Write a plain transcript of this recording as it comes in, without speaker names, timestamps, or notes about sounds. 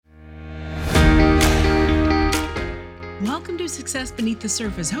to Success Beneath the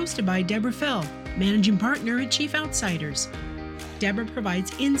Surface, hosted by Deborah Fell, Managing Partner at Chief Outsiders. Deborah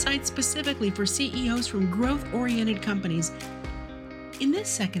provides insights specifically for CEOs from growth-oriented companies. In this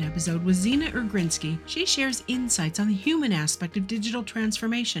second episode with Zena Urgrinsky, she shares insights on the human aspect of digital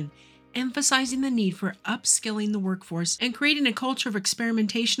transformation, emphasizing the need for upskilling the workforce and creating a culture of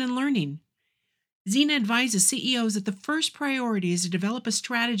experimentation and learning. Zena advises CEOs that the first priority is to develop a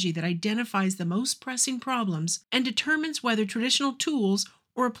strategy that identifies the most pressing problems and determines whether traditional tools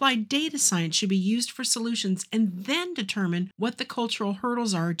or applied data science should be used for solutions, and then determine what the cultural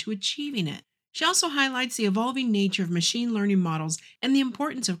hurdles are to achieving it. She also highlights the evolving nature of machine learning models and the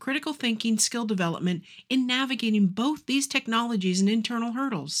importance of critical thinking skill development in navigating both these technologies and internal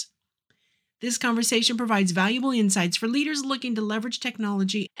hurdles. This conversation provides valuable insights for leaders looking to leverage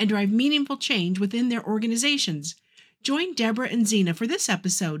technology and drive meaningful change within their organizations. Join Deborah and Zena for this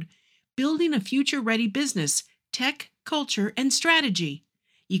episode, Building a Future-Ready Business, Tech, Culture, and Strategy.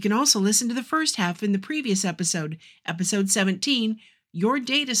 You can also listen to the first half in the previous episode, episode 17, Your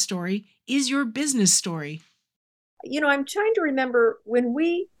Data Story is Your Business Story. I'm trying to remember when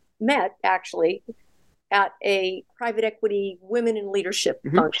we met, actually, at a private equity women in leadership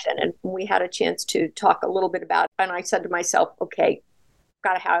function, and we had a chance to talk a little bit about it. And I said to myself, okay,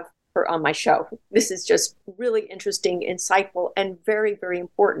 got to have her on my show. This is just really interesting, insightful, and very, very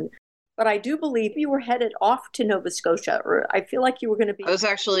important. But I do believe you were headed off to Nova Scotia, or I feel like you were going to be... I was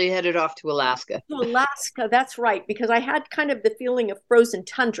actually headed off to Alaska. To Alaska, that's right, because I had kind of the feeling of frozen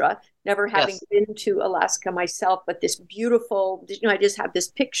tundra, never having been to Alaska myself, but this beautiful, I just have this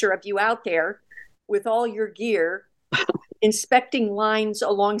picture of you out there with all your gear, inspecting lines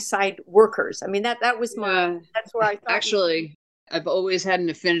alongside workers. I mean, that was that's where I thought. Actually, I've always had an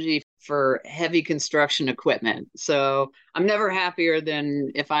affinity for heavy construction equipment. So I'm never happier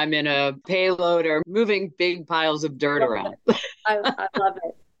than if I'm in a payload or moving big piles of dirt around. I love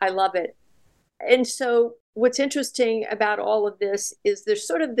it. I love it. And so what's interesting about all of this is there's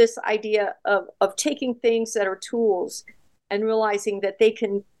sort of this idea of taking things that are tools and realizing that they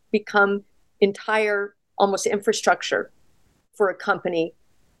can become entire almost infrastructure for a company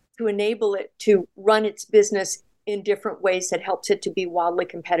to enable it to run its business in different ways that helps it to be wildly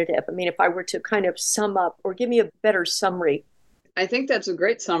competitive. I mean, if I were to kind of sum up or give me a better summary. I think that's a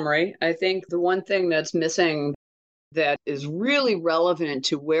great summary. I think the one thing that's missing that is really relevant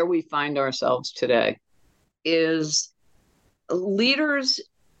to where we find ourselves today is leaders,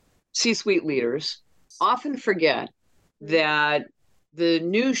 C-suite leaders, often forget that the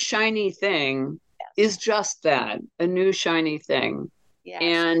new shiny thing is just that, a new shiny thing. Yes.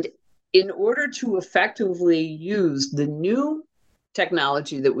 And in order to effectively use the new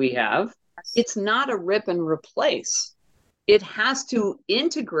technology that we have, it's not a rip and replace. It has to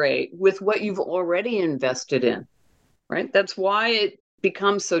integrate with what you've already invested in, right? That's why it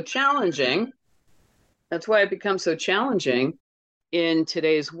becomes so challenging. That's why it becomes so challenging in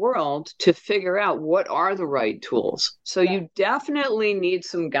today's world to figure out what are the right tools. So you definitely need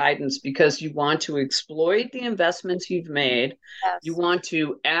some guidance because you want to exploit the investments you've made. Yes. You want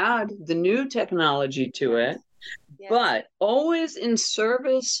to add the new technology to it, but always in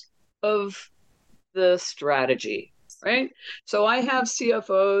service of the strategy, right? So I have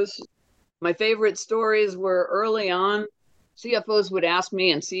CFOs. My favorite stories were early on, CFOs would ask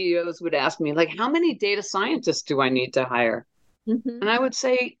me and CEOs would ask me, like, how many data scientists do I need to hire? And I would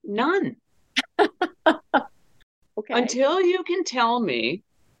say none. Okay. Until you can tell me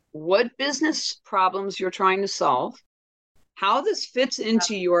what business problems you're trying to solve, how this fits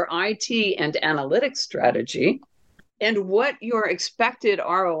into your IT and analytics strategy, and what your expected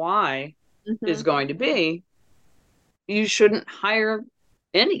ROI is going to be, you shouldn't hire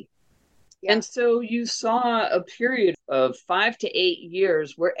any. Yeah. And so you saw a period of 5 to 8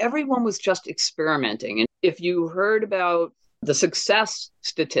 years where everyone was just experimenting. And if you heard about the success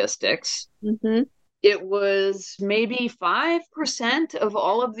statistics, it was maybe 5% of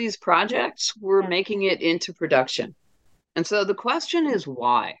all of these projects were making it into production. And so the question is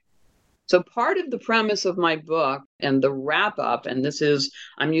why? So part of the premise of my book and the wrap up, and this is,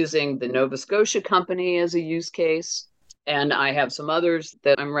 I'm using the Nova Scotia company as a use case, and I have some others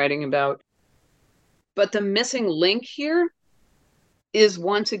that I'm writing about. But the missing link here is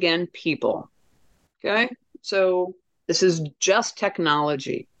once again people. Okay? So this is just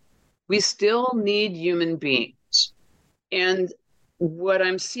technology. We still need human beings. And what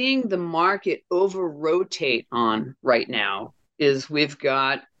I'm seeing the market over-rotate on right now is we've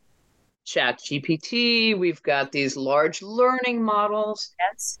got ChatGPT, we've got these large learning models.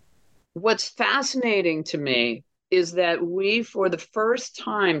 Yes. What's fascinating to me is that we, for the first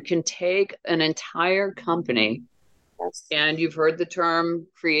time, can take an entire company Yes. And you've heard the term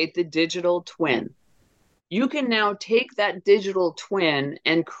create the digital twin. You can now take that digital twin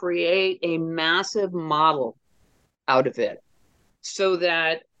and create a massive model out of it so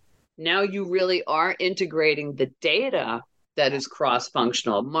that now you really are integrating the data that is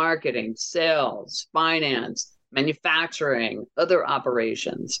cross-functional: marketing, sales, finance, manufacturing, other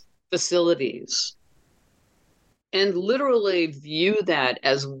operations, facilities, and literally view that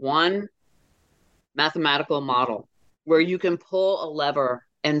as one mathematical model where you can pull a lever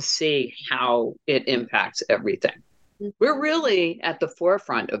and see how it impacts everything. Mm-hmm. We're really at the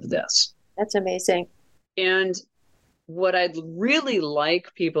forefront of this. That's amazing. And what I'd really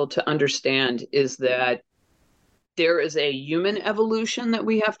like people to understand is that there is a human evolution that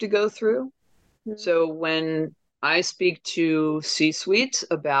we have to go through. Mm-hmm. So when I speak to C-suites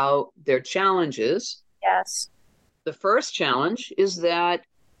about their challenges, yes, the first challenge is that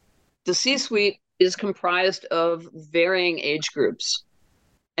the C-suite is comprised of varying age groups.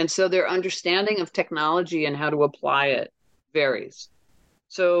 And so their understanding of technology and how to apply it varies.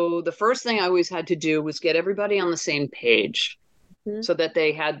 So the first thing I always had to do was get everybody on the same page, mm-hmm. so that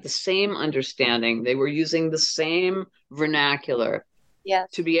they had the same understanding. They were using the same vernacular,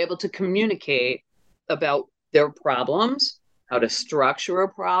 yes. to be able to communicate about their problems, how to structure a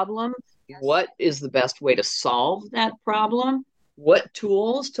problem, yes. what is the best way to solve that problem, what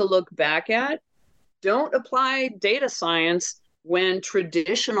tools to look back at. Don't apply data science when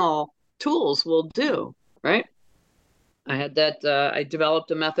traditional tools will do, right? I had that, I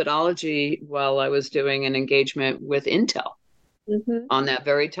developed a methodology while I was doing an engagement with Intel, mm-hmm. on that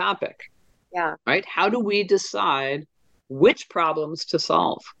very topic. Yeah. Right? How do we decide which problems to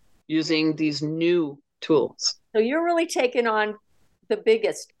solve using these new tools? So you're really taking on the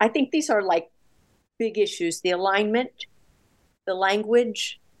biggest. I think these are like big issues: the alignment, the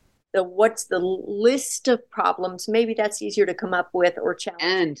language, what's the list of problems. Maybe that's easier to come up with or challenge.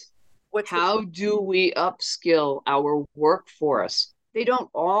 And how do we upskill our workforce? They don't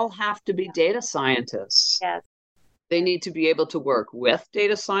all have to be data scientists. Yes. They need to be able to work with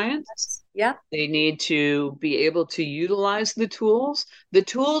data science. Yeah. They need to be able to utilize the tools. The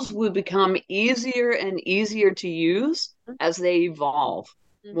tools will become easier and easier to use as they evolve,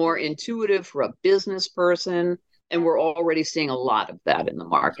 mm-hmm. more intuitive for a business person. And we're already seeing a lot of that in the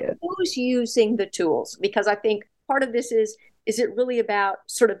market. Who's using the tools? Because I think part of this is it really about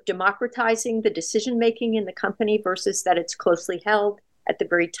sort of democratizing the decision-making in the company versus that it's closely held at the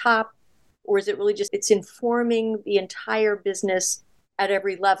very top? Or is it really just it's informing the entire business at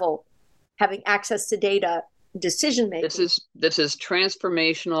every level, having access to data, decision-making? This is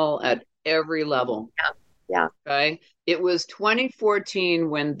transformational at every level. Yeah. Okay. It was 2014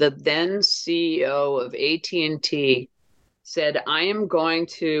 when the then CEO of AT&T said, I am going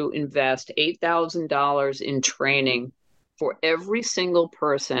to invest $8,000 in training for every single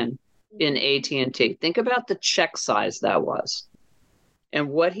person in AT&T. Think about the check size that was. And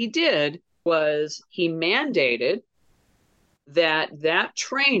what he did was he mandated that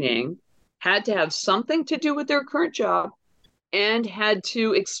training had to have something to do with their current job and had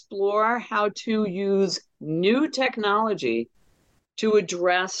to explore how to use new technology to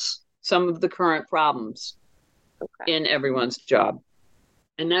address some of the current problems in everyone's job.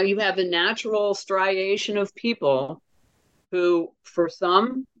 And now you have a natural striation of people who, for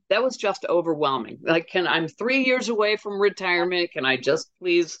some, that was just overwhelming. Like, I'm 3 years away from retirement. Can I just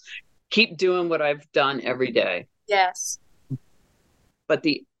please keep doing what I've done every day? Yes. But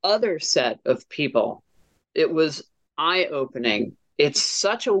the other set of people, it was eye-opening. It's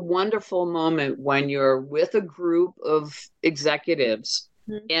such a wonderful moment when you're with a group of executives,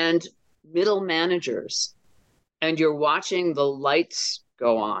 mm-hmm. and middle managers, and you're watching the lights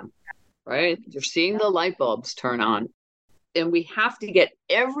go on, right? You're seeing the light bulbs turn on. And we have to get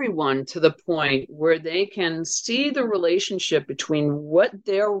everyone to the point where they can see the relationship between what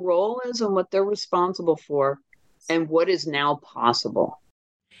their role is and what they're responsible for and what is now possible.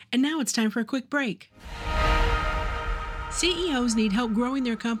 And now it's time for a quick break. CEOs need help growing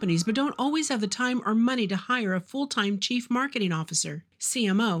their companies, but don't always have the time or money to hire a full-time Chief Marketing Officer,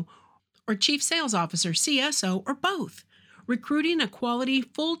 CMO, or Chief Sales Officer, CSO, or both. Recruiting a quality,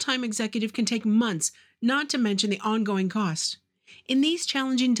 full-time executive can take months, not to mention the ongoing cost. In these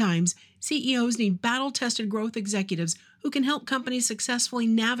challenging times, CEOs need battle-tested growth executives who can help companies successfully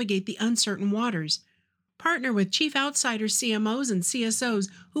navigate the uncertain waters. Partner with Chief Outsiders CMOs and CSOs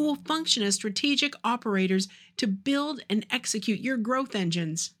who will function as strategic operators to build and execute your growth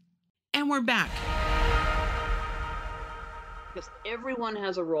engines. And we're back. Because everyone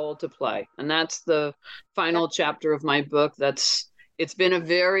has a role to play. And that's the final chapter of my book. It's been a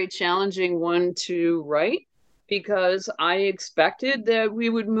very challenging one to write. because I expected that we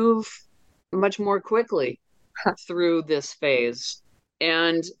would move much more quickly through this phase.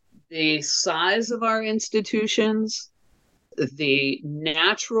 And the size of our institutions, the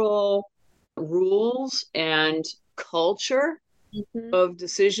natural rules and culture of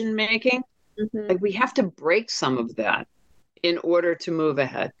decision making, like we have to break some of that in order to move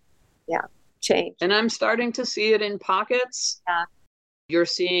ahead. Yeah, change. And I'm starting to see it in pockets. Yeah. You're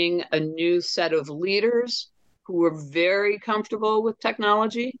seeing a new set of leaders who are very comfortable with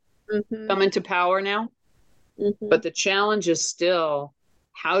technology come into power now. But the challenge is still,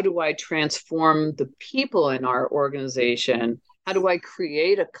 how do I transform the people in our organization? How do I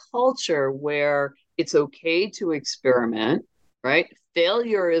create a culture where it's okay to experiment, right?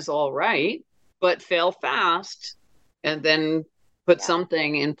 Failure is all right, but fail fast and then put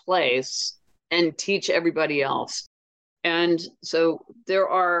something in place and teach everybody else. And so there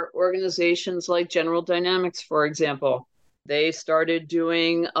are organizations like General Dynamics, for example. They started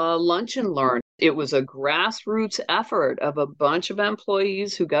doing a lunch and learn. It was a grassroots effort of a bunch of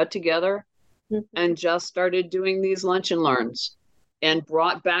employees who got together and just started doing these lunch and learns and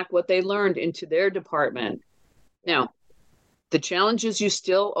brought back what they learned into their department. Now, the challenge is you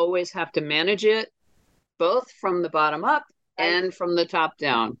still always have to manage it, both from the bottom up and from the top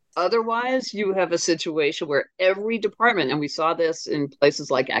down. Otherwise, you have a situation where every department, and we saw this in places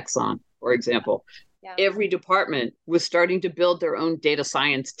like Exxon, for example, every department was starting to build their own data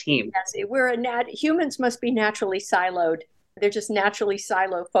science team. Yes, humans must be naturally siloed. They're just naturally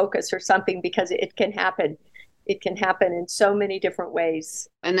silo focused or something, because it can happen. It can happen in so many different ways.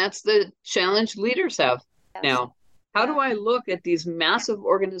 And that's the challenge leaders have now. How do I look at these massive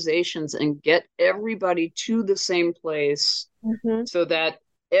organizations and get everybody to the same place so that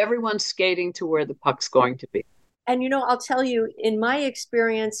everyone's skating to where the puck's going to be? And, I'll tell you, in my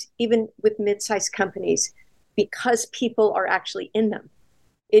experience, even with mid-sized companies, because people are actually in them,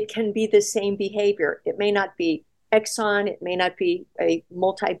 it can be the same behavior. It may not be Exxon, it may not be a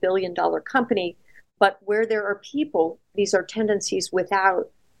multi-billion-dollar company, but where there are people, these are tendencies without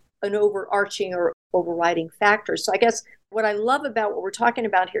an overarching or overriding factor. So I guess what I love about what we're talking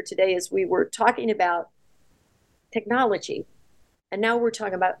about here today is we were talking about technology, and now we're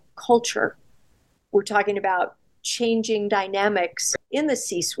talking about culture. We're talking about changing dynamics in the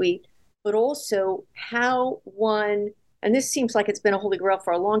C-suite, but also how one, and this seems like it's been a holy grail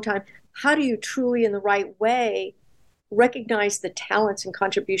for a long time, how do you truly in the right way recognize the talents and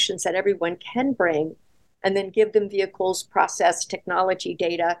contributions that everyone can bring, and then give them vehicles, process, technology,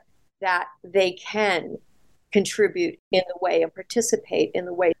 data that they can contribute in the way and participate in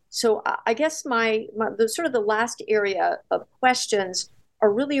the way. So I guess the sort of the last area of questions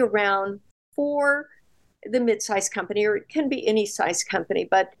are really around for the mid-sized company, or it can be any size company,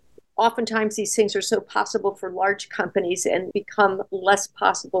 but oftentimes these things are so possible for large companies and become less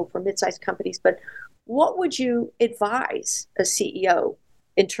possible for mid-sized companies. But what would you advise a CEO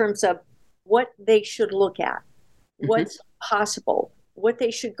in terms of what they should look at, what's possible, what they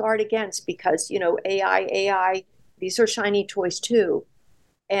should guard against? Because, AI, these are shiny toys too.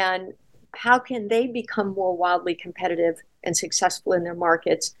 And how can they become more wildly competitive and successful in their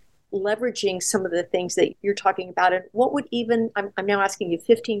markets, leveraging some of the things that you're talking about? And what would I'm now asking you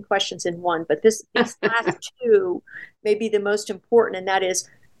 15 questions in one, but this last two may be the most important. And that is,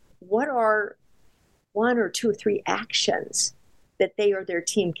 what are one or two or three actions that they or their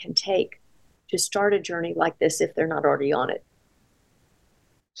team can take to start a journey like this if they're not already on it?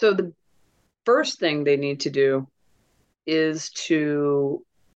 So the first thing they need to do is to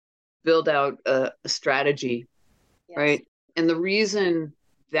build out a strategy, right? And the reason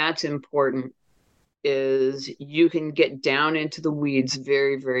that's important is you can get down into the weeds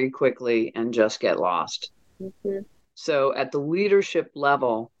very, very quickly and just get lost. So at the leadership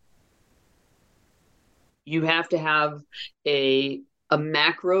level, you have to have a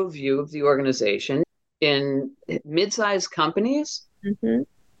macro view of the organization. In mid-sized companies,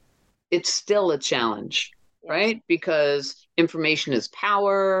 it's still a challenge, right? Because information is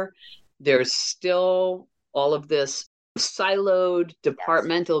power. There's still all of this siloed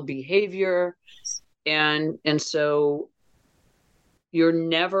departmental behavior. And so you're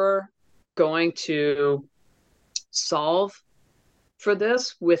never going to solve for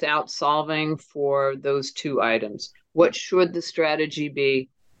this without solving for those two items. What should the strategy be?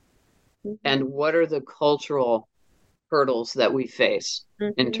 And what are the cultural hurdles that we face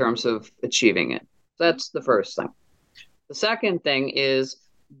in terms of achieving it? That's the first thing. The second thing is,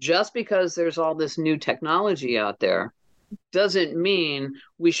 just because there's all this new technology out there doesn't mean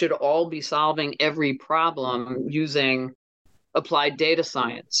we should all be solving every problem using applied data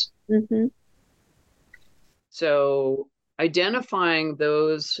science. So identifying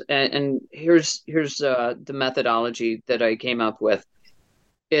those, and here's the methodology that I came up with.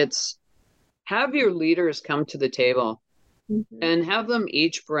 It's have your leaders come to the table and have them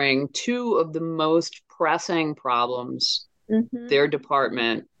each bring two of the most pressing problems their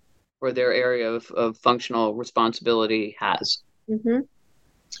department or their area of functional responsibility has.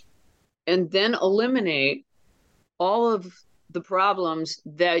 And then eliminate all of the problems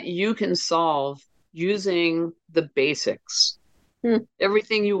that you can solve using the basics,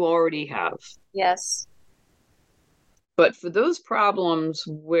 everything you already have. Yes. But for those problems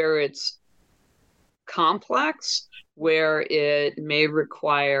where it's complex, where it may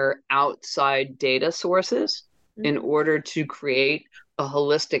require outside data sources in order to create a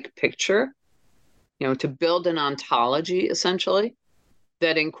holistic picture, to build an ontology essentially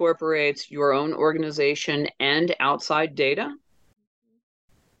that incorporates your own organization and outside data,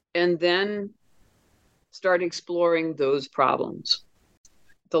 and then start exploring those problems.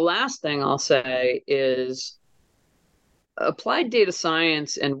 The last thing I'll say is applied data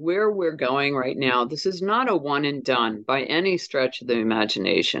science and where we're going right now, this is not a one and done by any stretch of the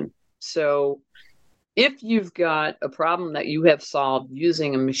imagination. So if you've got a problem that you have solved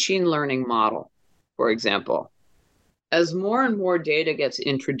using a machine learning model, for example, as more and more data gets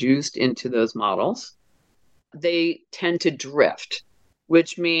introduced into those models, they tend to drift,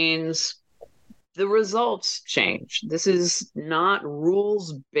 which means the results change. This is not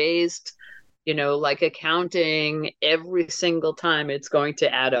rules-based, like accounting every single time it's going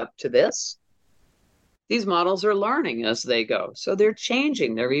to add up to this. These models are learning as they go. So they're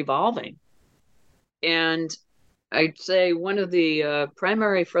changing, they're evolving. And I'd say one of the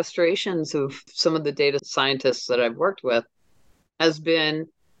primary frustrations of some of the data scientists that I've worked with has been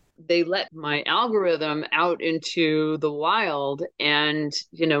they let my algorithm out into the wild, and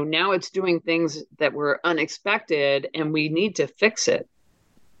now it's doing things that were unexpected and we need to fix it.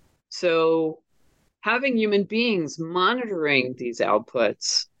 So having human beings monitoring these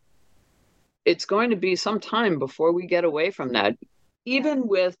outputs, it's going to be some time before we get away from that. Even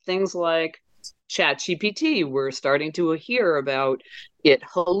with things like ChatGPT, we're starting to hear about it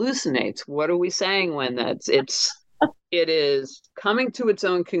hallucinates. What are we saying when it is coming to its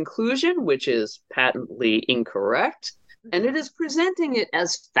own conclusion, which is patently incorrect, and it is presenting it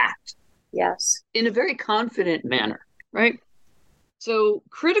as fact. Yes. In a very confident manner, right? So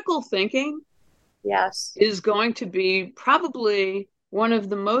critical thinking, yes, is going to be probably one of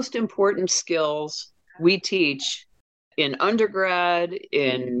the most important skills we teach in undergrad,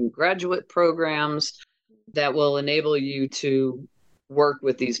 in graduate programs, that will enable you to work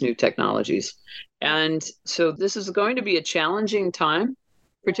with these new technologies. And so this is going to be a challenging time,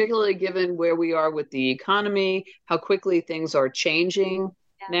 particularly given where we are with the economy, how quickly things are changing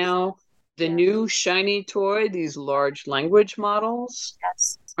now. The new shiny toy, these large language models,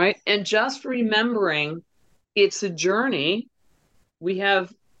 right? And just remembering it's a journey. We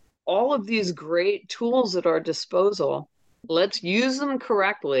have all of these great tools at our disposal. Let's use them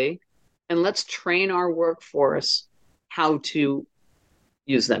correctly, and let's train our workforce how to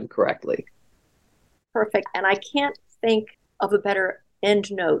use them correctly. Perfect. And I can't think of a better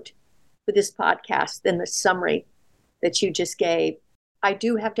end note for this podcast than the summary that you just gave. I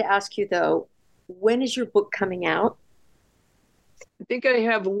do have to ask you, though, when is your book coming out? I think I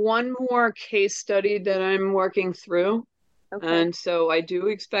have one more case study that I'm working through. Okay. And so I do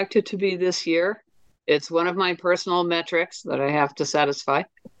expect it to be this year. It's one of my personal metrics that I have to satisfy.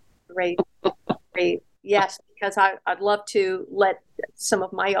 Great. Great. Yes, because I'd love to let some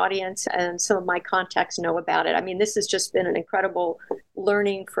of my audience and some of my contacts know about it. I mean, this has just been an incredible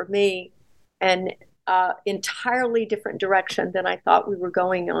learning for me, and entirely different direction than I thought we were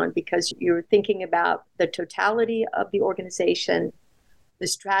going on, because you're thinking about the totality of the organization, the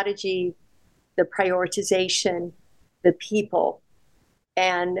strategy, the prioritization, the people,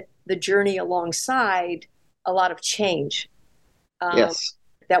 and the journey alongside a lot of change. Yes.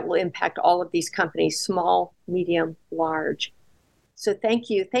 That will impact all of these companies, small, medium, large. So thank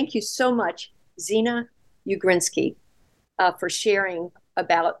you. Thank you so much, Zina Ugrinsky, for sharing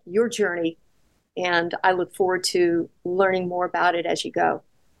about your journey. And I look forward to learning more about it as you go.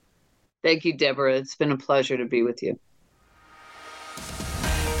 Thank you, Deborah. It's been a pleasure to be with you.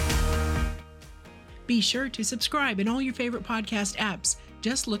 Be sure to subscribe in all your favorite podcast apps.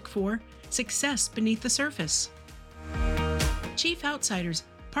 Just look for Success Beneath the Surface. Chief Outsiders,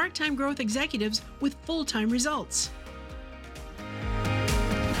 part-time growth executives with full-time results.